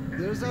ladder,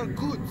 there's our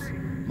goods.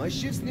 My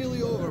shift's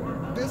nearly over.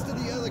 Best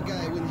of the other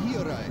guy when he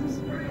arrives.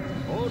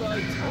 All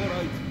right, all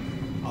right.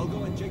 I'll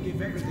go and check if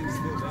everything's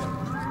still there.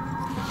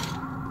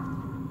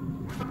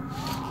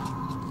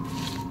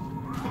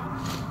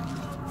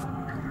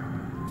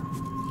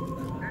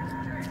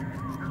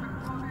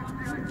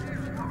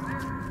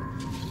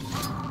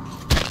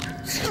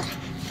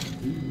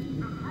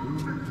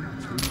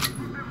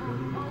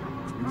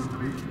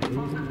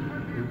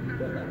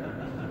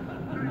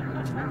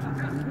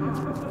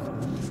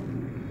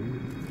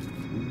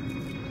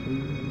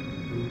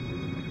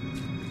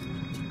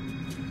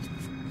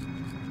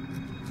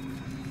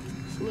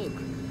 Look,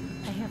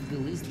 I have the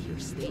list here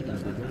stating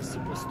that there's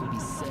supposed to be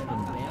 7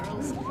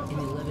 barrels and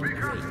 11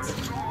 crates.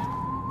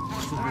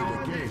 Should be the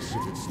case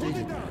if it's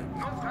stated there.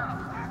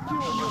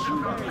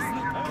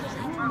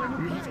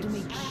 We have to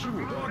make sure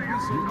you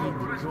take the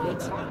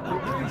crates.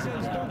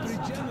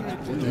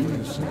 Whatever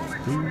you say.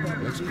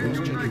 Let's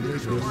cross-check it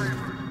later,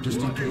 just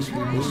in case we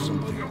miss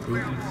something.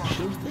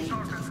 Sure thing.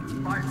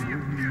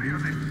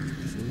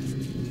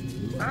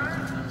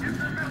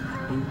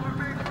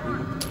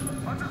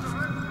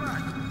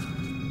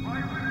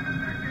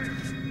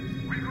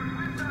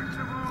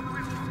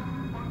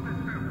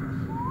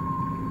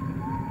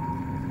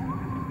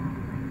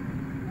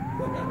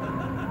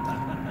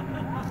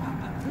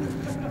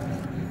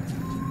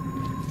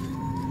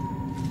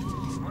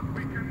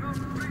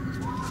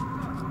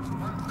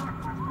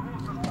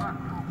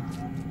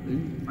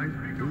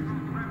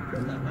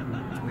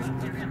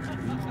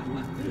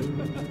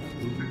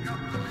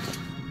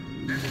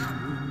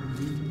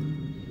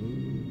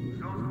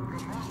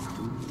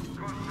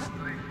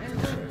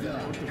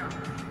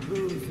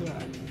 Loser.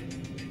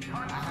 I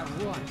have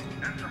won.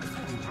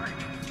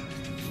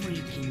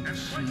 Freaking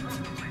cheat.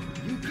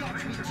 You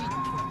catch me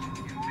cheating.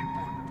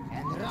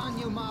 And run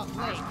your mouth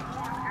late.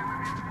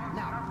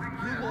 Now,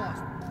 you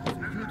lost.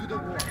 You to the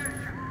war.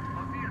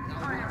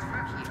 Now what's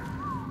from here?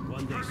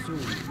 One day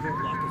soon, your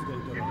luck is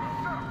going to run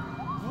out.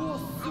 Wo,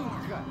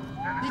 suka!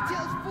 He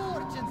tells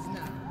fortunes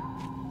now.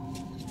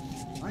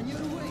 On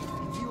your way,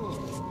 idiot.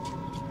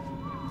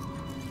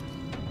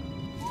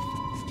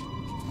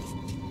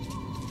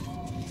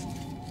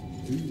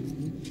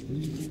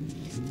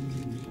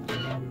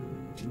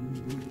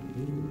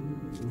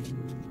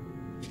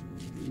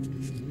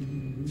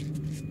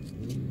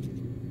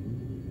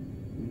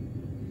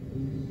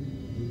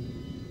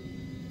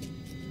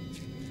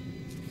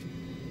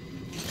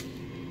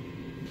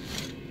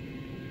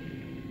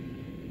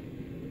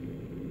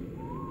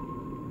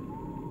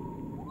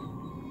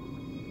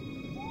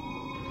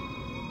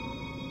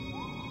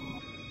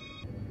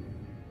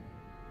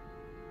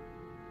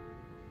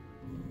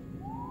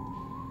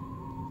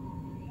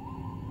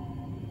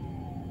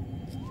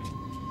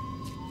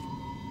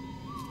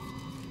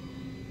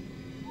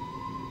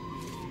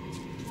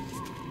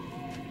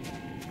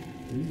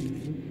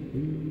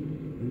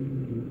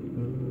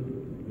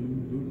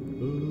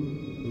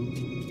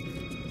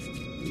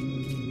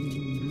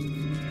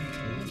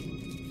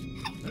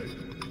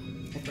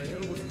 What the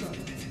hell was that?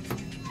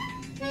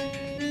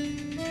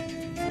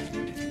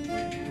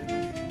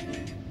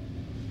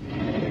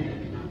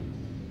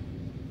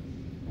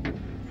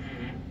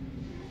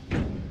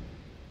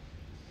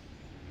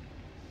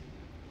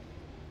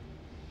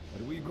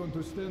 Are we going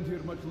to stand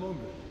here much longer?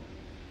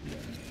 Yeah.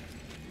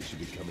 We should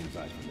be coming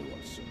back when they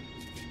want soon.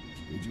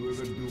 Did you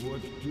ever do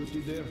watch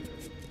duty there?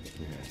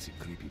 Yeah, it's a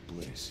creepy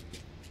place.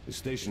 The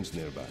station's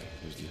nearby.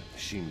 There's the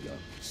machine gun,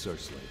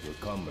 searchlight, where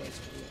comrades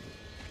are together.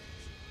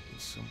 And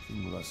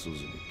something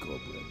rustles in the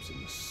cobwebs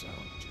and the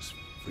sound just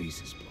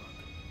freezes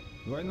blood.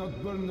 Why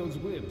not burn those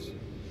webs?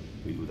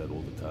 We do that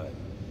all the time.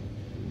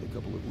 In a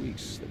couple of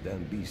weeks, the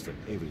damn beasts have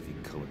everything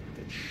covered with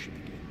that shit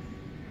again.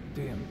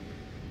 Damn,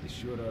 they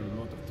sure are a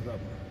lot of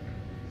trouble.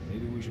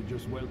 Maybe we should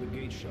just weld the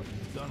gate shut and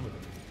be done with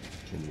it.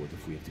 And what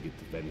if we have to get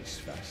to Venice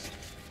fast?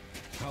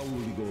 How will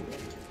we go there?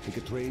 Take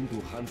a train to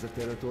Hansa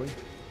territory?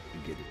 You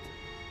get it.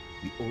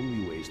 The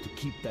only way is to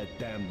keep that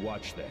damn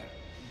watch there.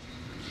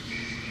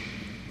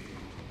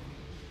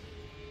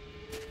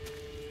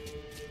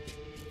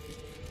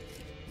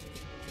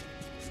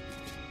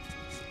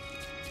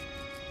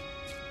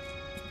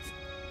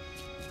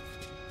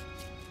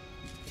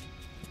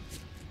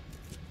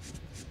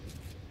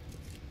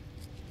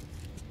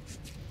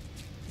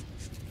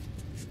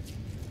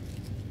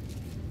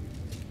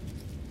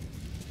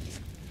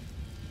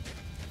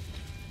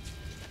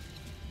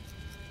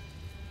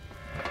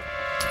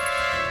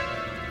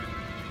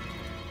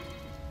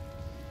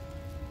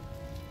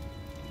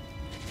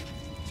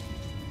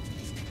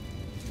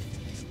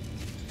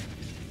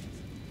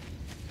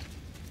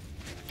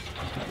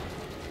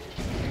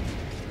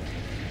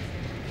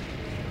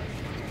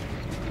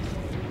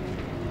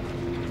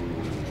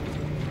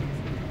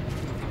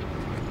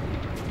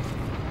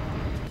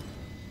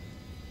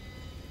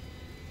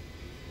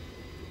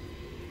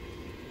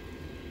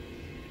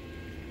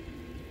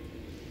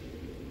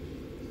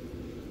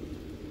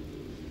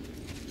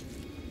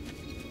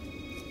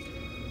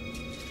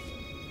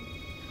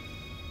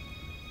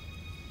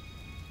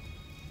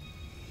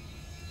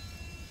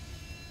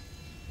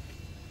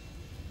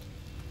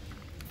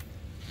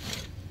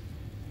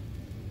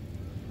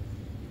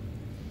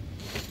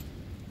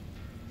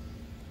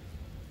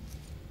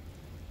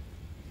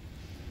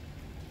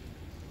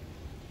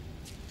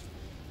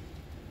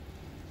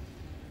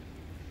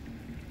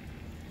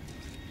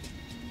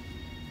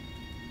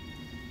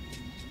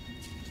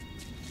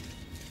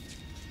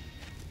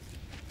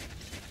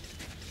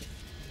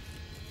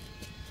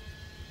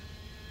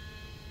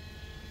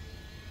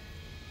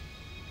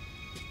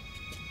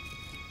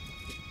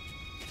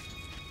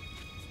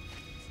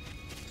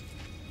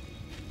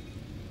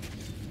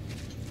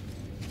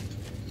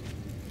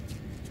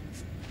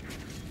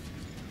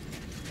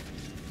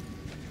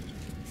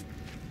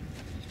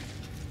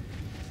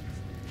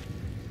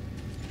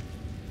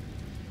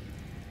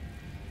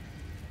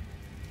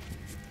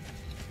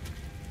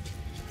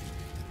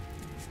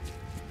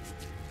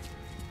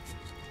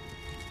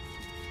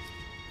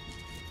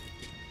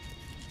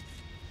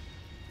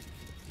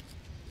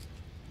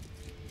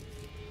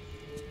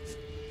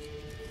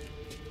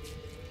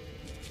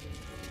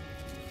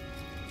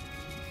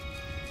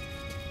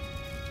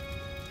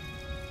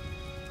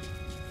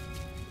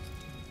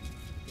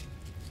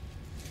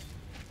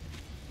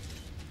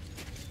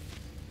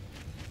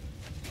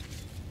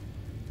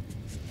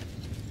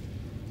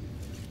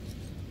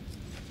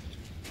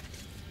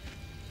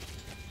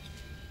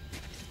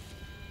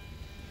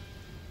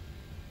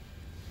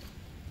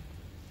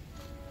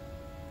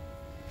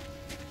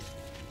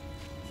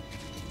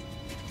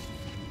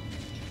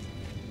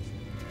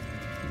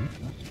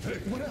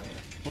 What up?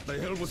 What the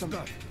hell was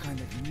that? Kind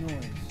of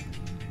noise.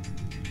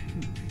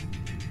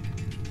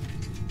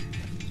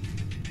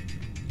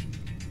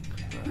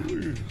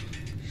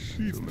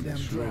 Damn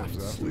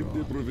draft. Sleep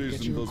deprivation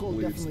Getting a does cold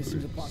bleed definitely seems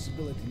a streets.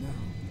 possibility now.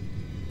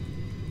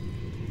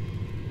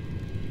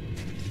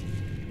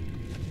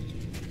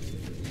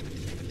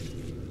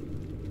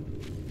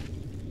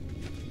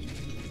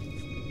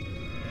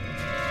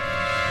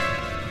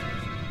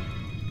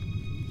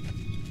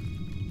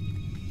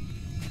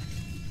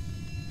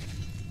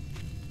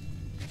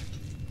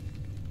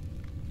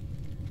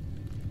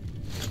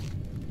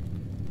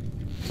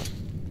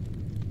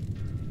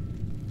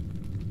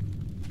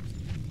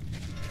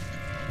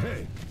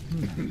 Hey!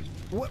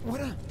 What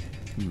up?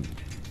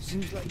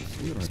 Seems like...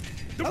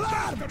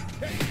 Alarm!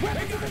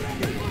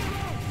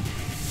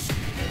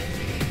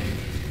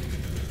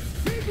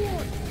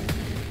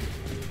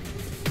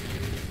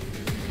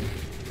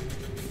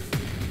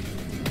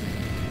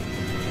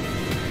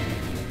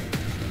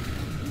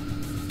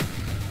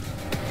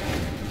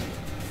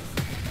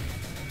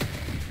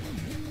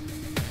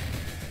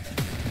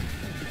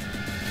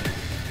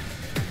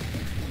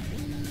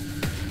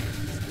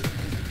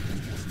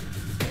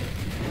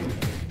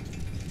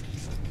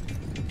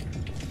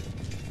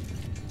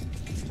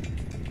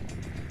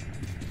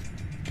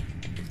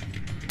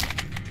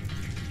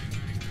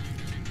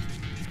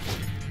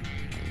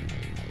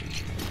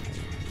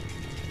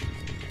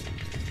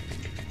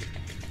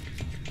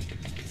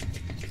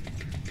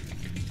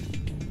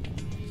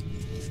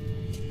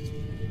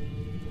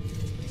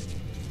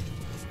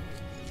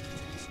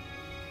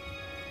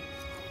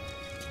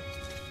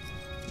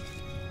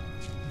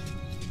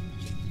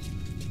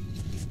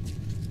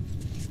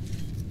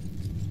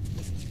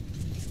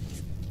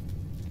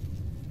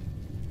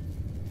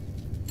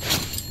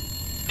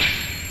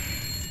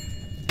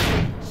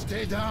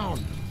 Stay down,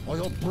 or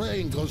your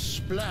brain goes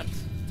splat.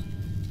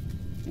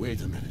 Wait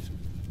a minute.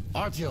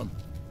 Artyom,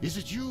 is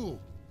it you?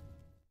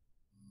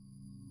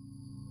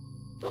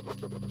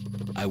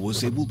 I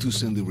was able to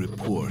send a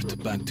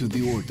report back to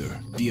the Order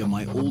via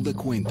my old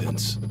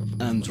acquaintance,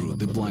 Andrew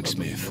the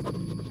blacksmith.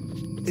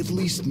 At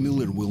least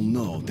Miller will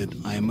know that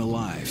I am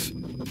alive,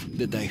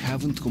 that I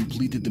haven't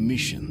completed the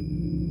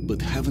mission,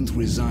 but haven't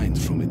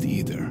resigned from it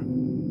either.